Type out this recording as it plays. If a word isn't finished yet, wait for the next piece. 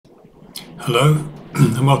Hello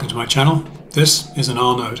and welcome to my channel. This is an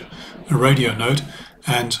RNode, a radio node,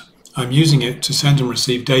 and I'm using it to send and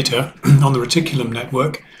receive data on the Reticulum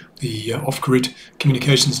network, the off-grid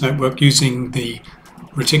communications network, using the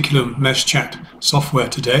Reticulum Meshchat software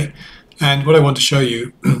today. And what I want to show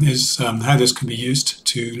you is how this can be used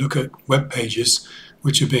to look at web pages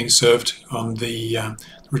which are being served on the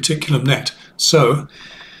Reticulum net. So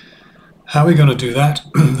how are we going to do that?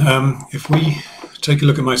 If we take a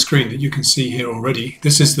look at my screen that you can see here already,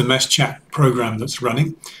 this is the Meshchat program that's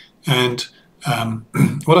running. And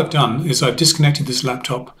what I've done is I've disconnected this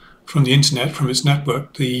laptop from the internet, from its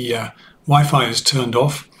network. The Wi-Fi is turned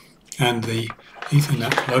off and the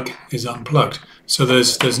Ethernet plug is unplugged. So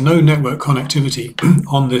there's no network connectivity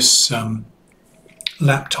on this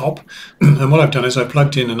laptop. And what I've done is I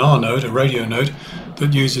plugged in an RNode, a radio node,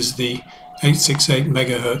 that uses the 868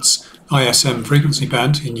 megahertz ISM frequency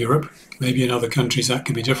band in Europe. Maybe in other countries that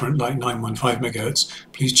could be different, like 915 megahertz.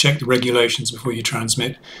 Please check the regulations before you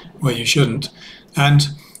transmit where you shouldn't. And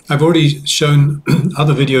I've already shown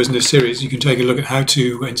other videos in this series. You can take a look at how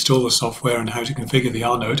to install the software and how to configure the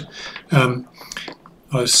RNode.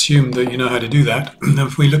 I assume that you know how to do that. And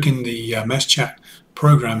if we look in the Meshchat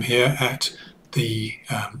program here at the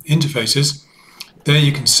interfaces, there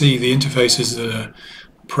you can see the interfaces that are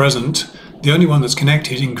present. The only one that's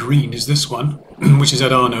connected in green is this one, which is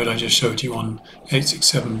that RNode I just showed you on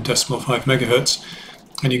 867.5 megahertz.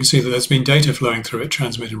 And you can see that there's been data flowing through it,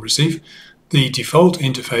 transmit and receive. The default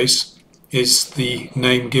interface is the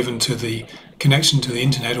name given to the connection to the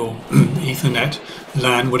internet or Ethernet,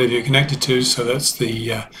 LAN, whatever you're connected to. So that's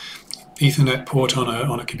the Ethernet port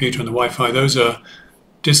on a computer and the Wi-Fi. Those are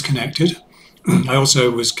disconnected. I also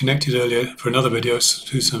was connected earlier for another video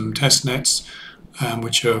to some test nets,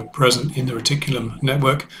 which are present in the Reticulum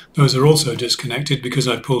network. Those are also disconnected because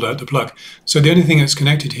I've pulled out the plug. So the only thing that's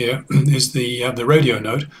connected here is the radio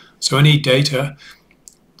node. So any data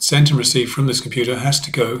sent and received from this computer has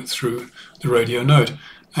to go through the radio node.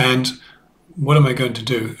 And what am I going to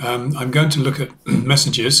do? I'm going to look at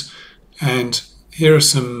messages, and here are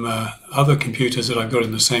some other computers that I've got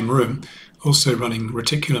in the same room, also running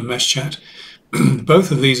Reticulum Meshchat.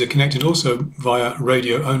 Both of these are connected also via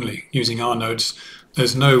radio only, using RNodes.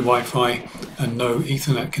 There's no Wi-Fi and no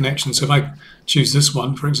Ethernet connection. So if I choose this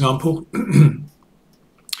one, for example, you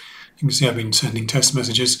can see I've been sending test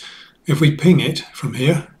messages. If we ping it from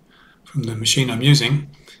here, from the machine I'm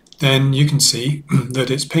using, then you can see that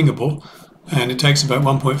it's pingable, and it takes about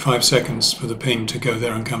 1.5 seconds for the ping to go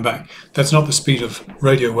there and come back. That's not the speed of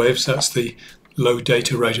radio waves, that's the low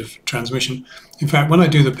data rate of transmission. In fact, when I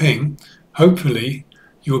do the ping, hopefully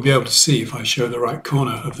you will be able to see if I show the right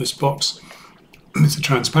corner of this box. It's a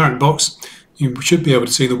transparent box. You should be able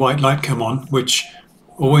to see the white light come on, which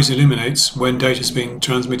always illuminates when data is being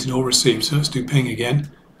transmitted or received. So let's do ping again.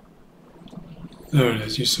 There it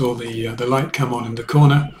is. You saw the light come on in the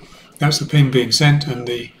corner. That's the ping being sent and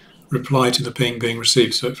the reply to the ping being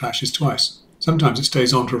received, so it flashes twice. Sometimes it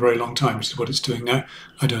stays on for a very long time, which is what it's doing now.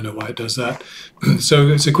 I don't know why it does that. So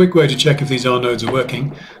it's a quick way to check if these RNodes are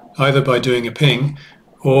working, either by doing a ping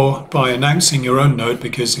or by announcing your own node,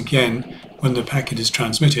 because again, when the packet is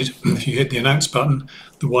transmitted, if you hit the announce button,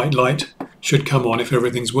 the white light should come on if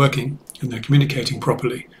everything's working and they're communicating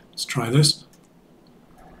properly. Let's try this.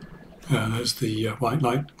 There's the white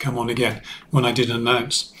light come on again when I did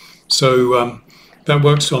announce. So that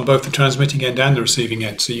works on both the transmitting end and the receiving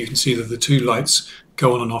end. So you can see that the two lights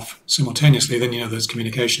go on and off simultaneously, then you know there's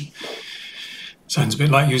communication. Sounds a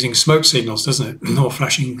bit like using smoke signals, doesn't it? Or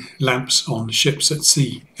flashing lamps on ships at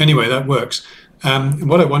sea. Anyway, that works.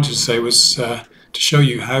 What I wanted to say was to show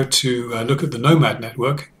you how to look at the Nomad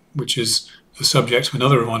network, which is the subject of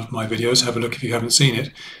another one of my videos. Have a look if you haven't seen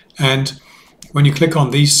it. And when you click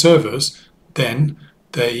on these servers, then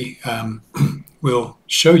they will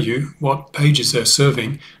show you what pages they're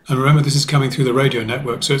serving. And remember, this is coming through the radio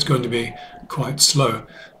network, so it's going to be quite slow.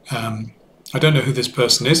 I don't know who this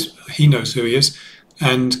person is. He knows who he is.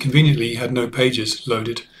 And conveniently, he had no pages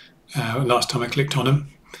loaded last time I clicked on him.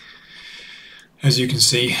 As you can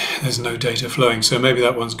see, there's no data flowing, so maybe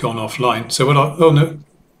that one's gone offline. So what oh no.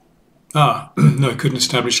 No, it couldn't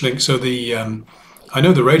establish link. So the I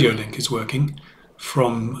know the radio link is working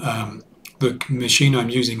from the machine I'm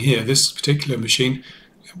using here, this particular machine,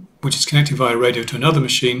 which is connected via radio to another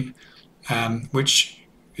machine, which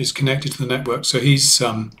is connected to the network. So he's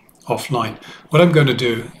offline. What I'm going to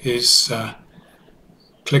do is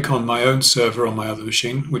click on my own server on my other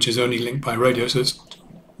machine, which is only linked by radio. So it's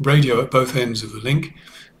radio at both ends of the link,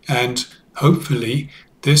 and hopefully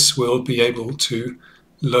this will be able to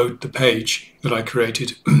load the page that I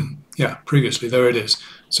created previously. There it is.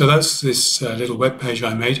 So that's this little web page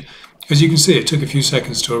I made. As you can see, it took a few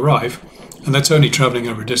seconds to arrive, and that's only traveling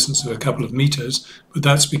over a distance of a couple of meters, but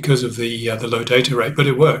that's because of the low data rate, but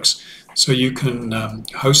it works. So you can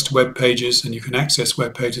host web pages, and you can access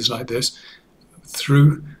web pages like this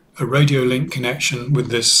through a radio link connection with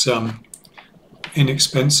this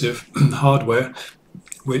inexpensive hardware,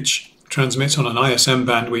 which transmits on an ISM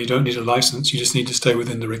band where you don't need a license. You just need to stay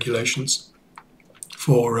within the regulations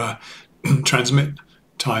for transmit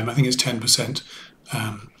time. I think it's 10%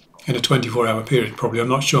 in a 24-hour period, probably. I'm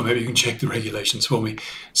not sure. Maybe you can check the regulations for me.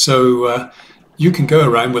 So you can go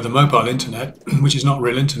around with a mobile internet, which is not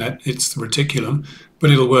real internet. It's the Reticulum,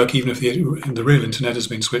 but it'll work even if the real internet has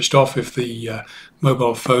been switched off. If the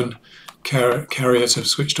mobile phone carriers have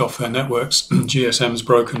switched off their networks, GSM's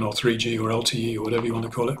broken, or 3G or LTE or whatever you want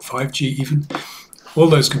to call it, 5G even, all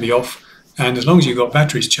those can be off. And as long as you've got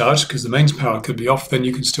batteries charged, because the mains power could be off, then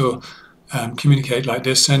you can still communicate like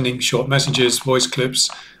this, sending short messages, voice clips,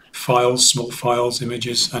 files, small files,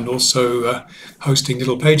 images, and also hosting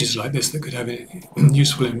little pages like this that could have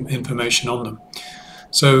useful information on them.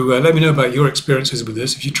 So let me know about your experiences with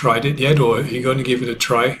this, if you tried it yet, or if you're going to give it a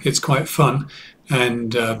try. It's quite fun,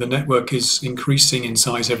 and the network is increasing in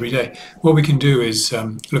size every day. What we can do is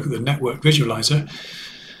look at the network visualizer,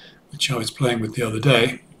 which I was playing with the other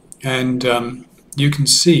day, and you can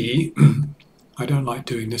see, I don't like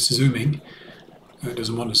doing this zooming. It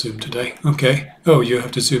doesn't want to zoom today. Okay. Oh, you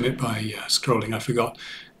have to zoom it by scrolling. I forgot.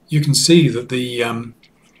 You can see that the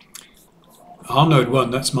RNode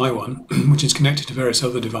 1, that's my one, which is connected to various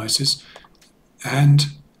other devices, and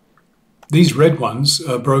these red ones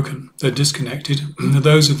are broken. They're disconnected.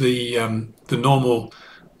 Those are the normal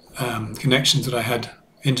connections that I had,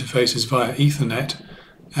 interfaces via Ethernet,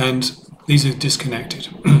 and these are disconnected.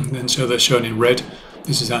 And so they're shown in red.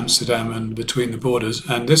 This is Amsterdam and between the borders.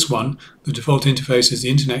 And this one, the default interface, is the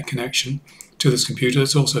internet connection to this computer.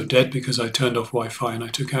 It's also dead because I turned off Wi-Fi and I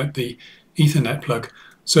took out the Ethernet plug.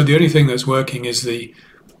 So the only thing that's working is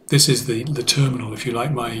this is the terminal, if you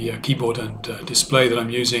like, my keyboard and display that I'm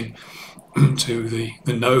using to the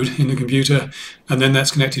node in the computer. And then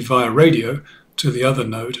that's connected via radio to the other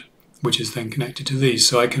node, which is then connected to these.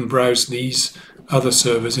 So I can browse these other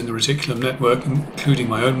servers in the Reticulum network, including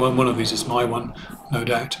my own one. One of these is my one, no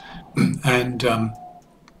doubt. And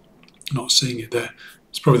not seeing it there.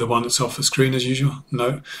 It's probably the one that's off the screen as usual.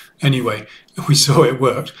 No. Anyway, we saw it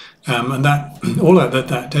worked. And all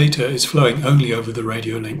that data is flowing only over the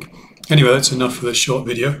radio link. Anyway, that's enough for this short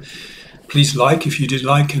video. Please like if you did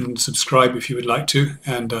like, and subscribe if you would like to.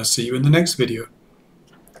 And see you in the next video.